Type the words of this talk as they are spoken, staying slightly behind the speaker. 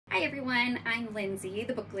everyone, I'm Lindsay,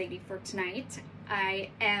 the book lady for tonight. I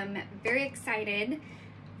am very excited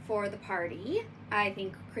for the party. I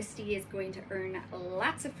think Christy is going to earn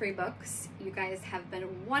lots of free books. You guys have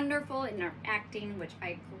been wonderful in our acting, which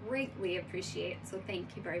I greatly appreciate, so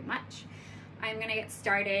thank you very much. I'm going to get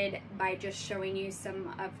started by just showing you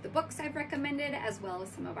some of the books I've recommended as well as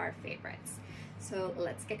some of our favorites. So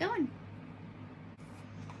let's get going.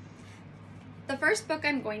 The first book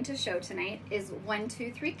I'm going to show tonight is 1,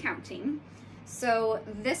 2, 3 Counting. So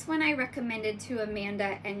this one I recommended to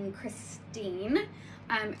Amanda and Christine.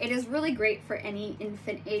 It is really great for any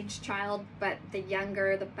infant age child, but the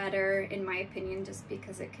younger the better in my opinion, just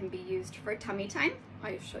because it can be used for tummy time.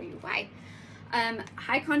 I'll show you why.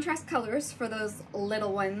 High contrast colors for those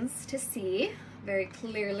little ones to see very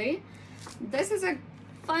clearly. This is a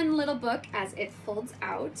fun little book as it folds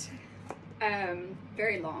out.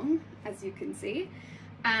 Very long, as you can see,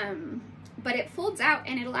 but it folds out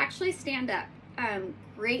and it'll actually stand up.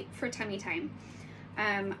 Great for tummy time.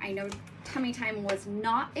 I know tummy time was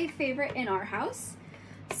not a favorite in our house,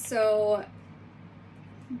 so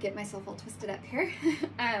get myself all twisted up here.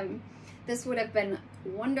 This would have been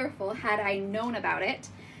wonderful had I known about it,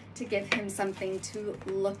 to give him something to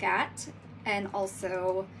look at, and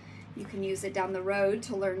also you can use it down the road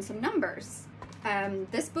to learn some numbers.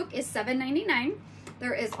 This book is $7.99.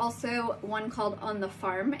 There is also one called On the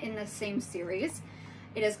Farm in the same series.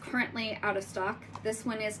 It is currently out of stock. This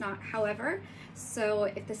one is not, however, so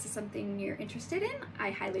if this is something you're interested in, I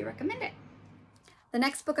highly recommend it. The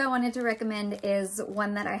next book I wanted to recommend is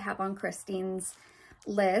one that I have on Christine's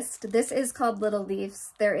list. This is called Little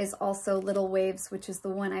Leaves. There is also Little Waves, which is the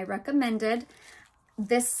one I recommended.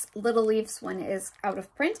 This Little Leaves one is out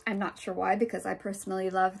of print. I'm not sure why, because I personally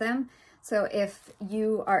love them. So if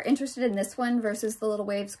you are interested in this one versus the Little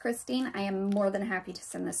Waves, Christine, I am more than happy to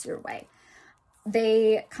send this your way.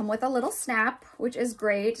 They come with a little snap, which is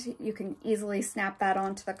great. You can easily snap that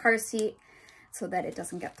onto the car seat so that it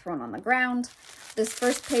doesn't get thrown on the ground. This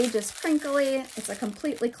first page is crinkly. It's a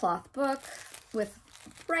completely cloth book with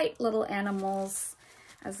bright little animals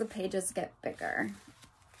as the pages get bigger.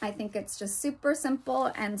 I think it's just super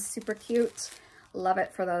simple and super cute. Love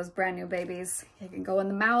it for those brand new babies. It can go in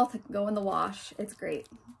the mouth, it can go in the wash. It's great.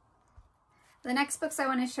 The next books I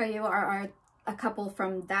want to show you are a couple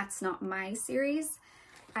from That's Not My series.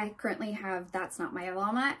 I currently have That's Not My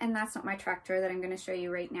Llama and That's Not My Tractor that I'm going to show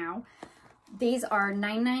you right now. These are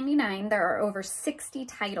 $9.99. There are over 60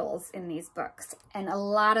 titles in these books, and a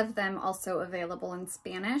lot of them also available in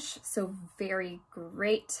Spanish, so very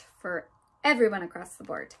great for everyone across the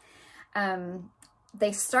board.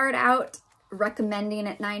 They start out recommending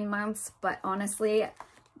at 9 months, but honestly,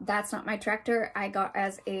 That's Not My Tractor I got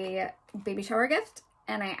as a baby shower gift,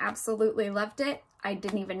 and I absolutely loved it. I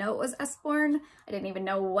didn't even know it was Usborne. I didn't even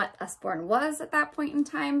know what Usborne was at that point in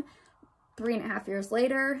time. 3.5 years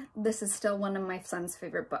later, this is still one of my son's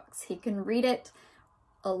favorite books. He can read it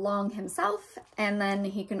along himself, and then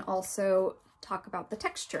he can also talk about the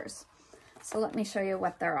textures. So let me show you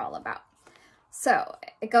what they're all about. So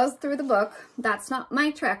it goes through the book. That's Not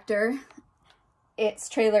My Tractor. Its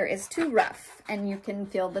trailer is too rough, and you can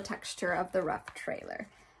feel the texture of the rough trailer.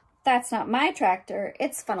 That's Not My Tractor.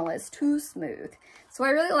 Its funnel is too smooth. So I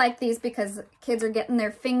really like these because kids are getting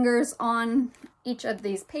their fingers on each of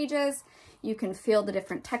these pages. You can feel the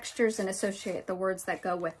different textures and associate the words that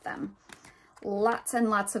go with them. Lots and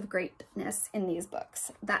lots of greatness in these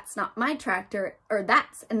books. That's Not My Tractor, or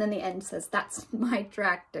that's, and then the end says, That's My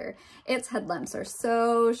Tractor. Its headlamps are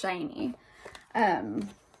so shiny.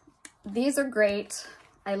 These are great.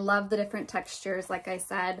 I love the different textures, like I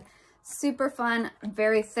said. Super fun,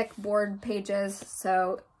 very thick board pages,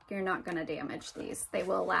 so you're not going to damage these. They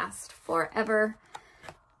will last forever.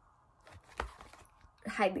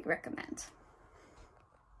 Highly recommend.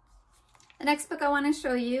 The next book I want to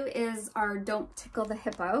show you is our Don't Tickle the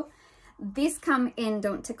Hippo. These come in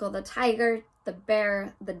Don't Tickle the Tiger, the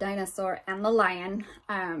Bear, the Dinosaur, and the Lion.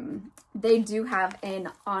 They do have an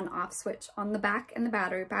on-off switch on the back and the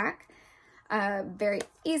battery pack. Very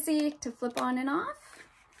easy to flip on and off.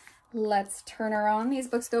 Let's turn her on. These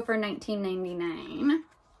books go for $19.99.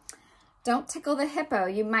 Don't tickle the hippo,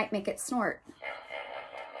 you might make it snort.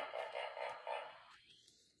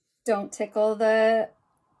 Don't tickle the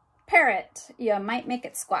parrot, you might make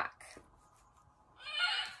it squawk.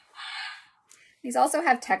 These also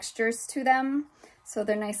have textures to them, so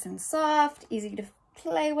they're nice and soft, easy to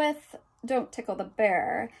play with. Don't tickle the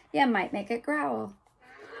bear, you might make it growl.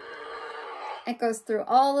 It goes through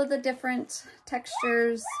all of the different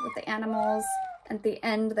textures with the animals. At the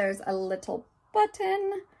end, there's a little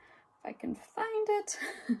button, if I can find it.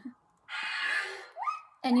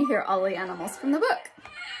 And you hear all the animals from the book.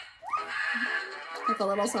 Like a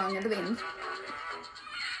little song at the beginning.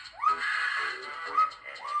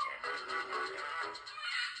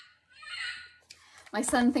 My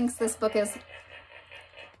son thinks this book is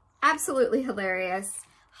absolutely hilarious.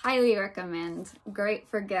 Highly recommend. Great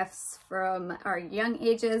for gifts from our young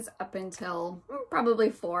ages up until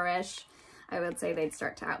probably 4-ish. I would say they'd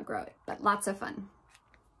start to outgrow it, but lots of fun.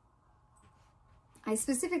 I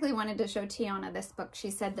specifically wanted to show Tiana this book.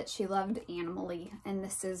 She said that she loved Animally, and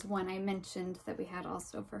this is one I mentioned that we had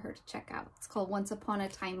also for her to check out. It's called Once Upon a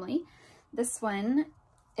Timely. This one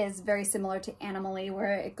is very similar to Animally,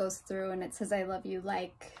 where it goes through and it says, I love you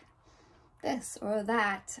like this or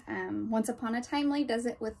that. Once Upon a Timely does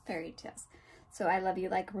it with fairy tales. So I love you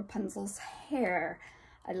like Rapunzel's hair.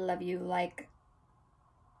 I love you like,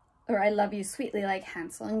 or I love you sweetly like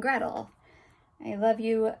Hansel and Gretel. I love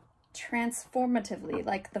you transformatively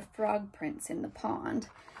like the frog prince in the pond.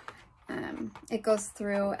 It goes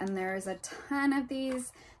through and there's a ton of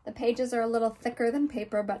these. The pages are a little thicker than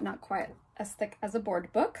paper, but not quite as thick as a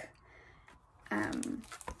board book.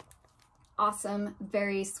 Awesome,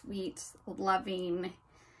 very sweet, loving,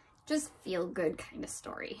 just feel good kind of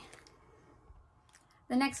story.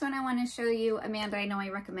 The next one I want to show you, Amanda, I know I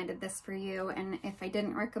recommended this for you, and if I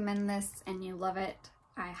didn't recommend this and you love it,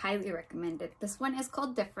 I highly recommend it. This one is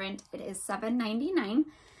called Different. It is $7.99.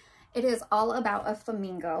 It is all about a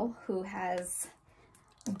flamingo who has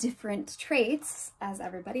different traits as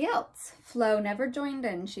everybody else. Flo never joined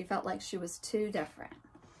in. She felt like she was too different.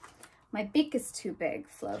 My beak is too big,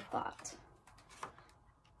 Flo thought.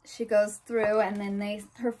 She goes through and then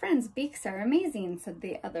her friends' beaks are amazing, said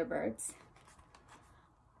the other birds.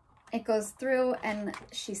 It goes through and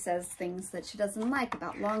she says things that she doesn't like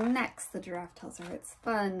about long necks. The giraffe tells her it's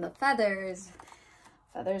fun. The feathers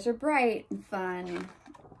are bright and fun.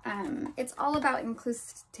 It's all about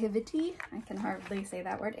inclusivity. I can hardly say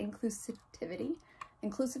that word.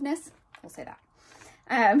 Inclusiveness. We'll say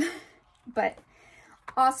that. But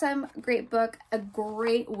awesome, great book. A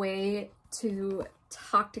great way to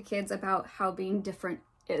talk to kids about how being different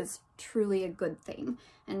is truly a good thing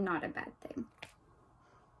and not a bad thing.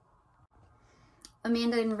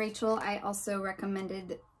 Amanda and Rachel, I also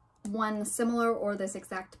recommended one similar or this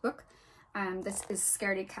exact book. This is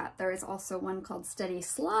Scaredy Cat. There is also one called Steady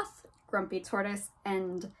Sloth, Grumpy Tortoise,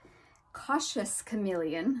 and Cautious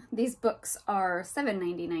Chameleon. These books are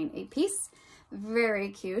 $7.99 a piece. Very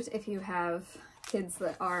cute if you have kids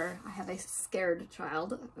that are, I have a scared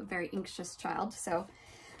child, a very anxious child, so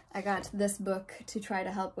I got this book to try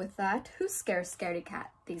to help with that. Who scares Scaredy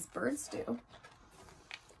Cat? These birds do.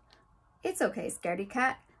 It's okay, Scaredy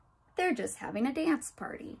Cat. They're just having a dance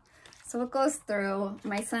party. So it goes through.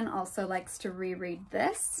 My son also likes to reread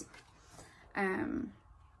this.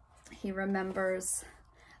 He remembers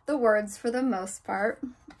the words for the most part.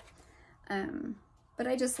 But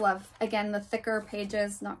I just love, again, the thicker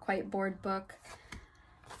pages, not quite board book.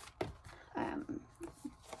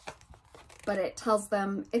 But it tells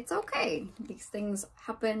them it's okay. These things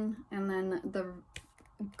happen, and then the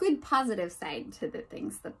good positive side to the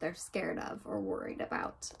things that they're scared of or worried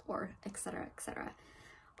about, or etc., etc.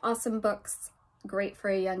 Awesome books, great for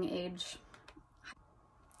a young age.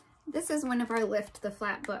 This is one of our Lift the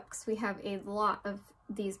Flat books. We have a lot of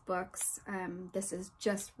these books. This is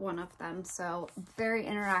just one of them, so very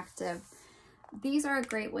interactive. These are a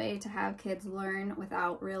great way to have kids learn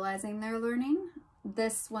without realizing they're learning.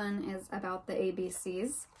 This one is about the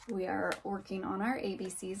ABCs. We are working on our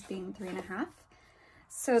ABCs being 3.5.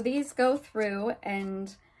 So these go through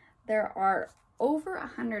and there are over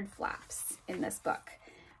 100 flaps in this book.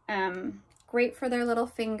 Great for their little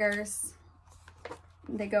fingers.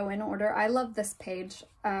 They go in order. I love this page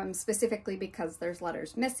specifically because there's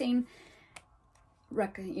letters missing.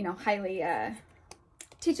 Highly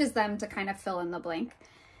teaches them to kind of fill in the blank.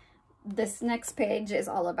 This next page is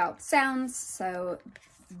all about sounds. So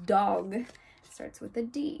dog starts with a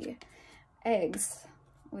D. Eggs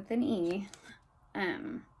with an E.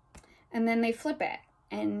 And then they flip it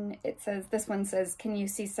and it says, this one says, can you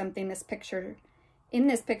see something in this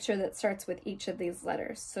picture that starts with each of these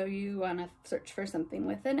letters? So you want to search for something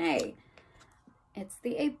with an A. It's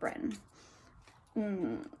the apron.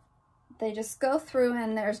 They just go through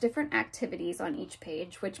and there's different activities on each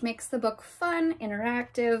page, which makes the book fun,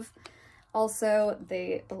 interactive. Also,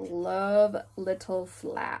 they love little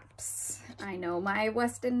flaps. I know my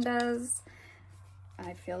Weston does.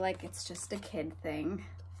 I feel like it's just a kid thing.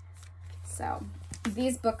 So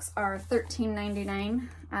these books are $13.99.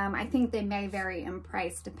 I think they may vary in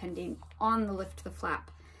price depending on the Lift the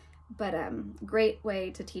Flap, but great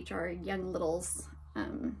way to teach our young littles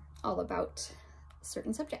all about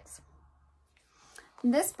certain subjects.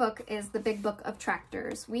 This book is the Big Book of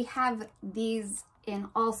Tractors. We have these in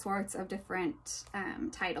all sorts of different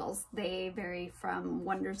titles. They vary from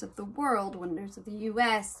Wonders of the World, Wonders of the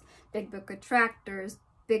US, Big Book of Tractors,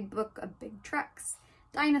 Big Book of Big Trucks,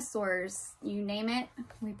 Dinosaurs, you name it,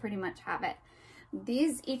 we pretty much have it.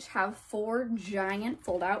 These each have 4 giant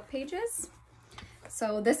fold-out pages.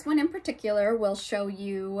 So this one in particular will show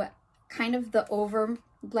you kind of the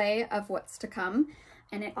overlay of what's to come.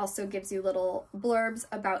 And it also gives you little blurbs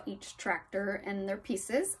about each tractor and their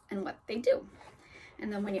pieces and what they do.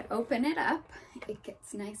 And then when you open it up, it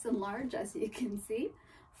gets nice and large, as you can see.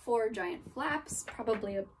 4 giant flaps,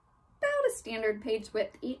 probably about a standard page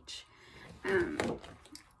width each.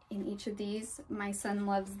 In each of these, my son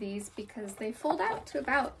loves these because they fold out to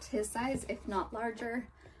about his size, if not larger.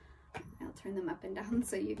 I'll turn them up and down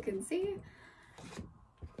so you can see.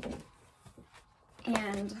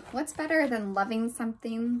 And what's better than loving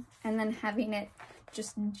something and then having it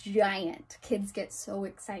just giant? Kids get so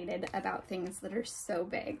excited about things that are so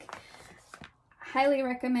big. Highly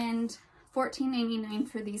recommend. $14.99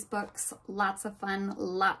 for these books. Lots of fun,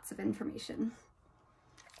 lots of information.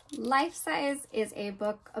 Life Size is a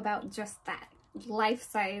book about just that.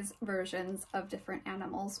 Life-size versions of different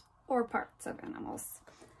animals or parts of animals.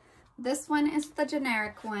 This one is the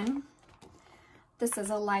generic one. This is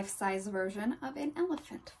a life-size version of an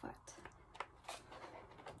elephant foot.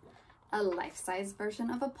 A life-size version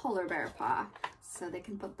of a polar bear paw, so they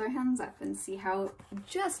can put their hands up and see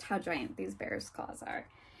just how giant these bears' claws are.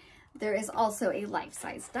 There is also a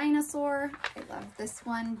life-size dinosaur. I love this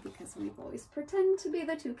one because we've always pretend to be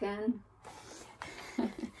the toucan.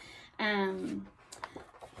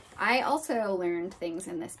 I also learned things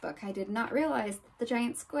in this book. I did not realize that the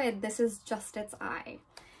giant squid, this is just its eye.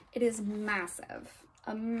 It is massive,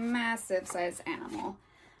 a massive size animal.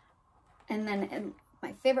 And then in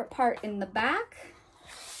my favorite part, in the back,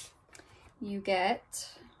 you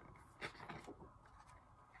get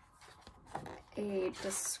a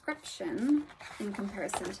description in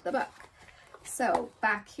comparison to the book. So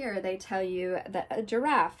back here, they tell you that a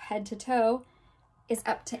giraffe head to toe is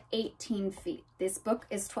up to 18 feet. This book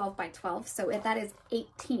is 12 by 12, so that is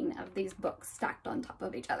 18 of these books stacked on top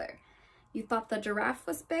of each other. You thought the giraffe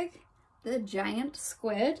was big? The giant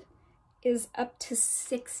squid is up to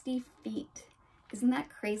 60 feet. Isn't that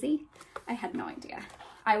crazy? I had no idea.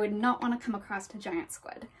 I would not want to come across a giant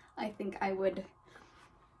squid. I think I would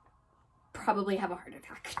probably have a heart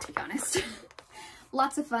attack, to be honest.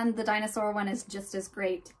 Lots of fun. The dinosaur one is just as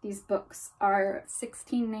great. These books are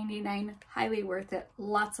 $16.99, highly worth it.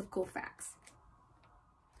 Lots of cool facts.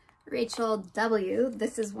 Rachel W.,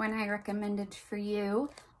 this is one I recommended for you.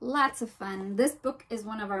 Lots of fun. This book is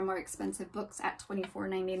one of our more expensive books at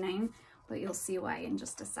 $24.99, but you'll see why in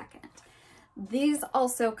just a second. These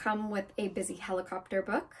also come with a busy helicopter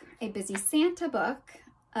book, a busy Santa book,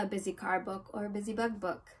 a busy car book, or a busy bug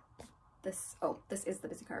book. This is the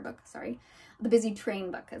busy car book, sorry. The busy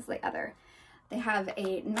train book is the other. They have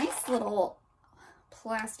a nice little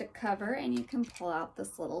plastic cover, and you can pull out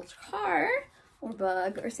this little car or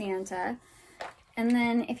bug or Santa. And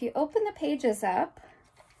then if you open the pages up,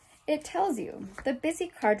 it tells you the busy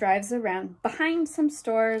car drives around behind some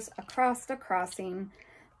stores, across a crossing,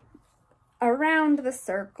 around the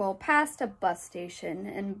circle, past a bus station,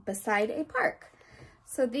 and beside a park.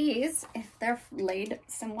 So these, if they're laid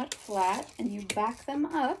somewhat flat and you back them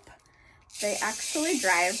up, they actually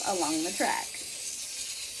drive along the track.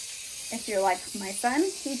 If you're like my son,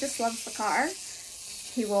 he just loves the car.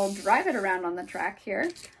 He will drive it around on the track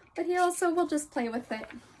here, but he also will just play with it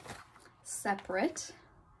separate.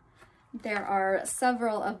 There are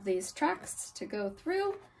several of these tracks to go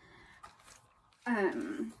through.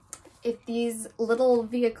 If these little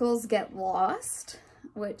vehicles get lost,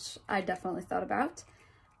 which I definitely thought about,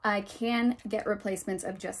 I can get replacements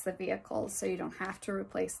of just the vehicles, so you don't have to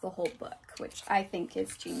replace the whole book, which I think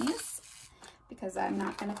is genius, because I'm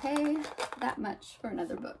not going to pay that much for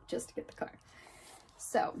another book just to get the car.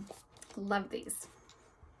 So, love these.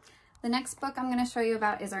 The next book I'm going to show you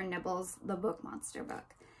about is our Nibbles, the Book Monster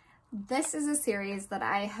book. This is a series that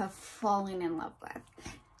I have fallen in love with.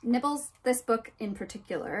 Nibbles, this book in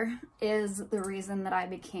particular, is the reason that I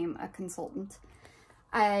became a consultant.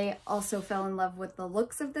 I also fell in love with the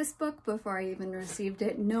looks of this book before I even received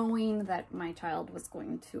it, knowing that my child was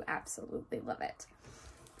going to absolutely love it.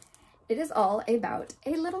 It is all about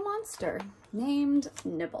a little monster named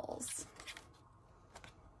Nibbles.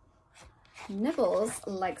 Nibbles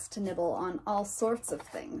likes to nibble on all sorts of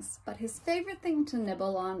things, but his favorite thing to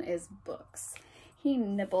nibble on is books. He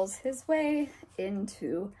nibbles his way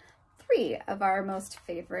into 3 of our most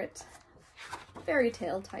favorite fairy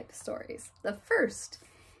tale type stories. The first,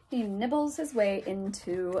 he nibbles his way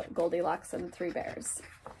into Goldilocks and the Three Bears.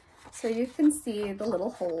 So you can see the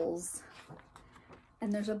little holes,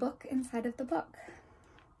 and there's a book inside of the book.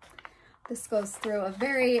 This goes through a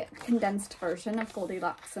very condensed version of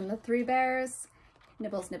Goldilocks and the Three Bears.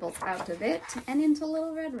 Nibbles out of it and into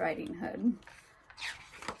Little Red Riding Hood.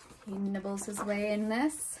 He nibbles his way in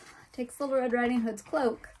this, takes Little Red Riding Hood's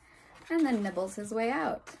cloak, and then nibbles his way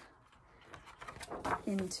out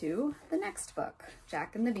into the next book,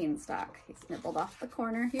 Jack and the Beanstalk. He's nibbled off the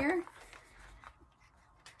corner here.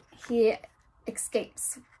 He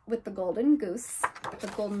escapes with the golden goose. The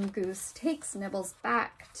golden goose takes Nibbles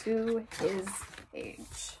back to his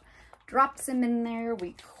cage, drops him in there.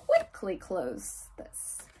 We quickly close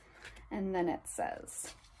this, and then it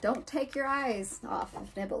says, don't take your eyes off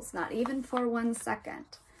of Nibbles, not even for 1 second.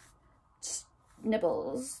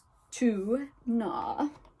 Nibbles to gnaw.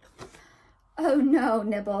 Oh no,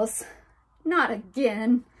 Nibbles, not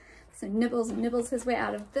again. So Nibbles nibbles his way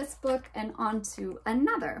out of this book and onto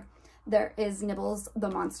another. There is Nibbles the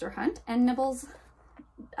Monster Hunt, and Nibbles,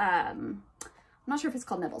 I'm not sure if it's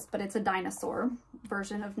called Nibbles, but it's a dinosaur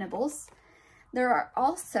version of Nibbles. There are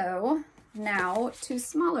also now 2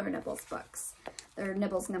 smaller Nibbles books. There are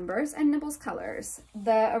Nibbles Numbers and Nibbles Colors.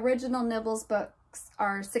 The original Nibbles books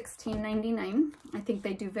are $16.99. I think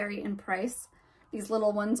they do vary in price. These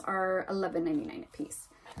little ones are $11.99 a piece.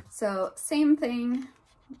 So same thing.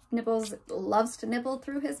 Nibbles loves to nibble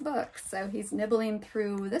through his books, so he's nibbling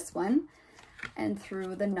through this one and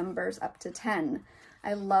through the numbers up to 10.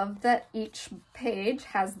 I love that each page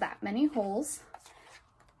has that many holes.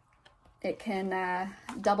 It can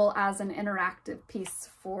double as an interactive piece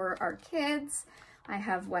for our kids. I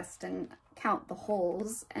have Weston count the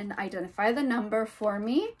holes and identify the number for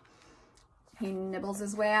me. He nibbles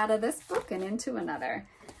his way out of this book and into another.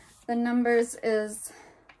 The numbers is,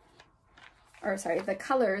 or sorry, the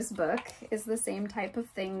colors book is the same type of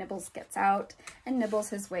thing. Nibbles gets out and nibbles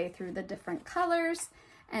his way through the different colors,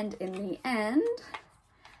 and in the end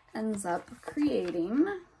ends up creating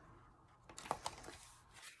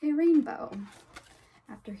a rainbow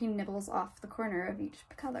after he nibbles off the corner of each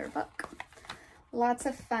color book. Lots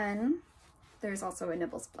of fun. There's also a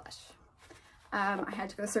Nibbles blush. I had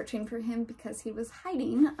to go searching for him because he was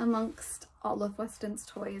hiding amongst all of Weston's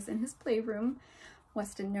toys in his playroom.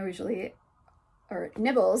 Weston usually, or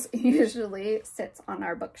Nibbles usually sits on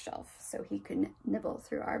our bookshelf so he can nibble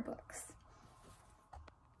through our books.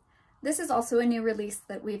 This is also a new release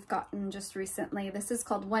that we've gotten just recently. This is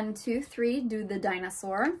called 1, 2, 3, Do the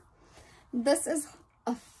Dinosaur. This is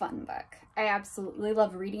a fun book. I absolutely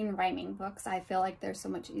love reading rhyming books. I feel like they're so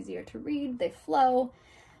much easier to read. They flow.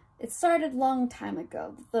 It started long time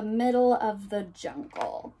ago, the middle of the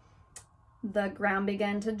jungle. The ground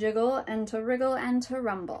began to jiggle and to wriggle and to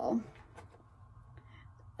rumble.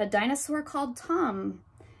 A dinosaur called Tom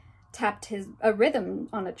tapped a rhythm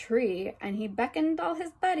on a tree, and he beckoned all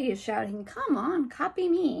his buddies, shouting, "Come on, copy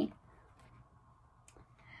me."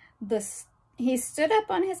 He stood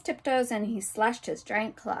up on his tiptoes and he slashed his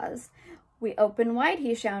giant claws. "We open wide,"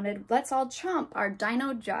 he shouted, "let's all chomp our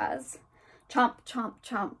dino jaws. Chomp, chomp,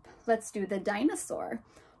 chomp, let's do the dinosaur.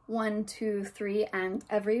 1, 2, 3, and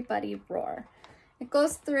everybody roar." It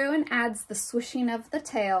goes through and adds the swishing of the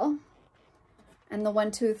tail. And the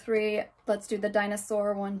 1, 2, 3, let's do the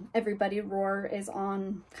dinosaur, when everybody roar is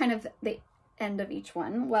on kind of the end of each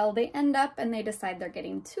one. Well, they end up and they decide they're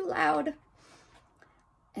getting too loud,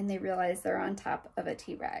 and they realize they're on top of a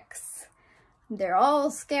T-Rex. They're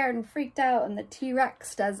all scared and freaked out, and the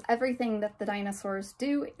T-Rex does everything that the dinosaurs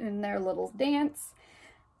do in their little dance,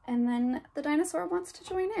 and then the dinosaur wants to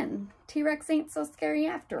join in. T-Rex ain't so scary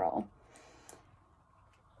after all.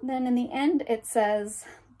 Then in the end it says,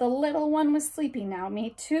 "The little one was sleepy now,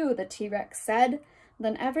 me too," the T-Rex said.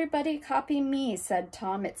 "Then everybody copy me," said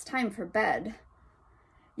Tom, "it's time for bed."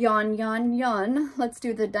 Yawn, yawn, yawn, let's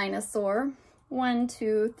do the dinosaur. 1,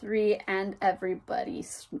 2, 3, and everybody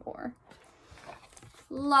snore.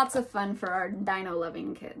 Lots of fun for our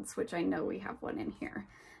dino-loving kids, which I know we have one in here.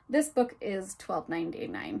 This book is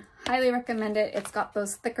 $12.99. Highly recommend it. It's got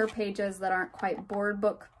those thicker pages that aren't quite board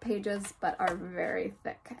book pages, but are very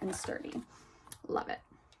thick and sturdy. Love it.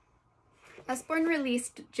 Usborne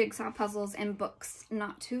released jigsaw puzzles in books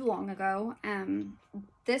not too long ago.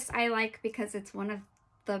 This I like because it's one of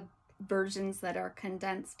the versions that are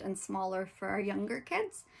condensed and smaller for our younger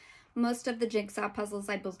kids. Most of the jigsaw puzzles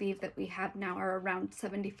I believe that we have now are around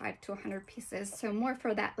 75 to 100 pieces, so more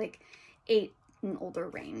for that like 8 and older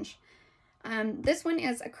range. This one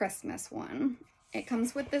is a Christmas one. It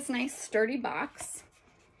comes with this nice sturdy box.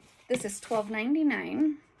 This is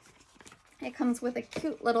 $12.99. It comes with a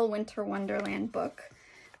cute little Winter Wonderland book.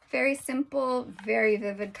 Very simple, very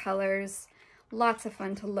vivid colors, lots of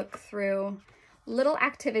fun to look through. Little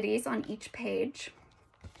activities on each page.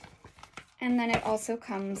 And then it also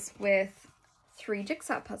comes with 3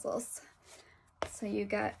 jigsaw puzzles. So you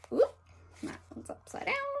got, whoop, that one's upside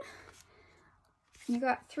down. You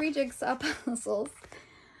got 3 jigsaw puzzles.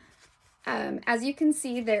 As you can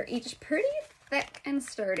see, they're each pretty thick and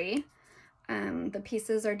sturdy. The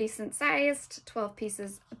pieces are decent sized, 12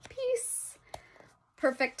 pieces a piece.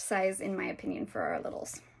 Perfect size, in my opinion, for our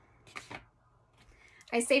littles.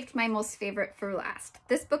 I saved my most favorite for last.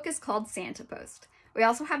 This book is called Santa Post. We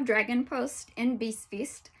also have Dragon Post and Beast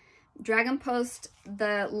Feast. Dragon Post,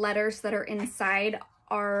 the letters that are inside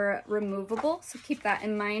are removable, so keep that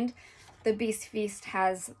in mind. The Beast Feast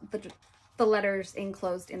has the letters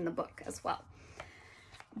enclosed in the book as well.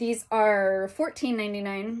 These are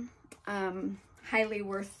 $14.99. Highly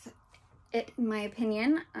worth it, in my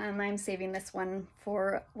opinion. I'm saving this one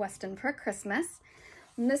for Weston for Christmas.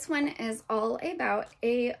 And this one is all about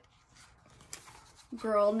a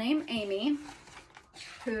girl named Amy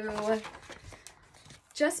who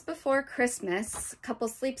just before Christmas, a couple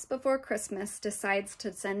sleeps before Christmas, decides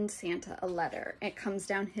to send Santa a letter. It comes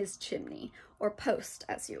down his chimney, or post,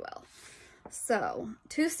 as you will. So,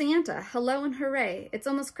 to Santa, hello and hooray, it's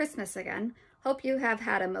almost Christmas again. Hope you have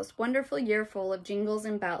had a most wonderful year full of jingles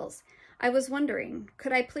and bells. I was wondering,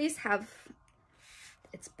 could I please have...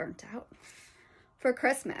 It's burnt out. For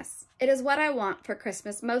Christmas. It is what I want for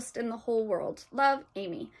Christmas most in the whole world. Love,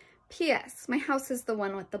 Amy. P.S. My house is the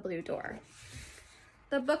one with the blue door.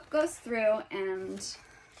 The book goes through and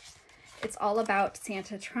it's all about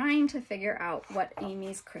Santa trying to figure out what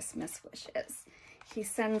Amy's Christmas wish is. He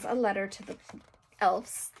sends a letter to the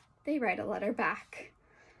elves. They write a letter back.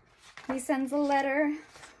 He sends a letter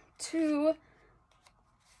to,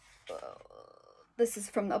 this is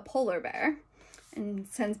from the polar bear, and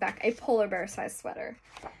sends back a polar bear sized sweater.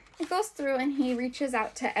 He goes through and he reaches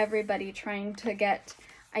out to everybody trying to get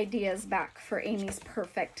ideas back for Amy's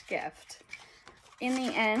perfect gift. In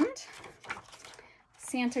the end,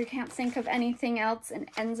 Santa can't think of anything else and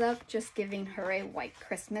ends up just giving her a white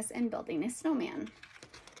Christmas and building a snowman.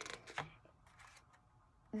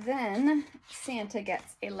 Then Santa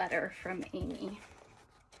gets a letter from Amy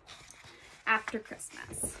after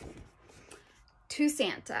Christmas. To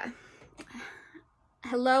Santa.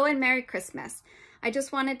 Hello and Merry Christmas. I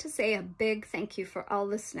just wanted to say a big thank you for all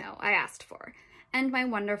the snow I asked for, and my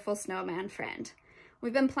wonderful snowman friend.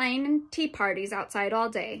 We've been playing in tea parties outside all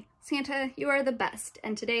day. Santa, you are the best,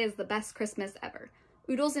 and today is the best Christmas ever.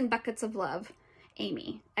 Oodles and buckets of love,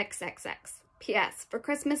 Amy, XXX. P.S. For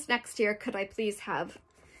Christmas next year, could I please have...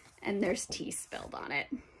 And there's tea spilled on it.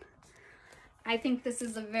 I think this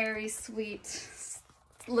is a very sweet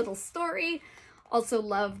little story. Also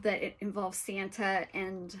love that it involves Santa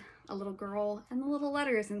and a little girl, and the little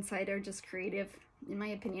letters inside are just creative, in my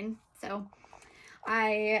opinion. So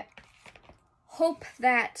I hope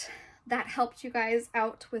that that helped you guys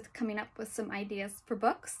out with coming up with some ideas for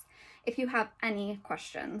books. If you have any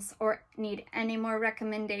questions or need any more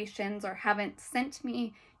recommendations or haven't sent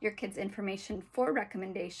me your kids' information for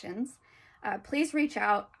recommendations, please reach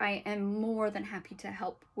out. I am more than happy to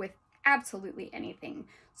help with absolutely anything,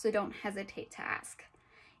 so don't hesitate to ask.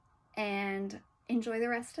 And enjoy the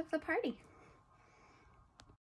rest of the party.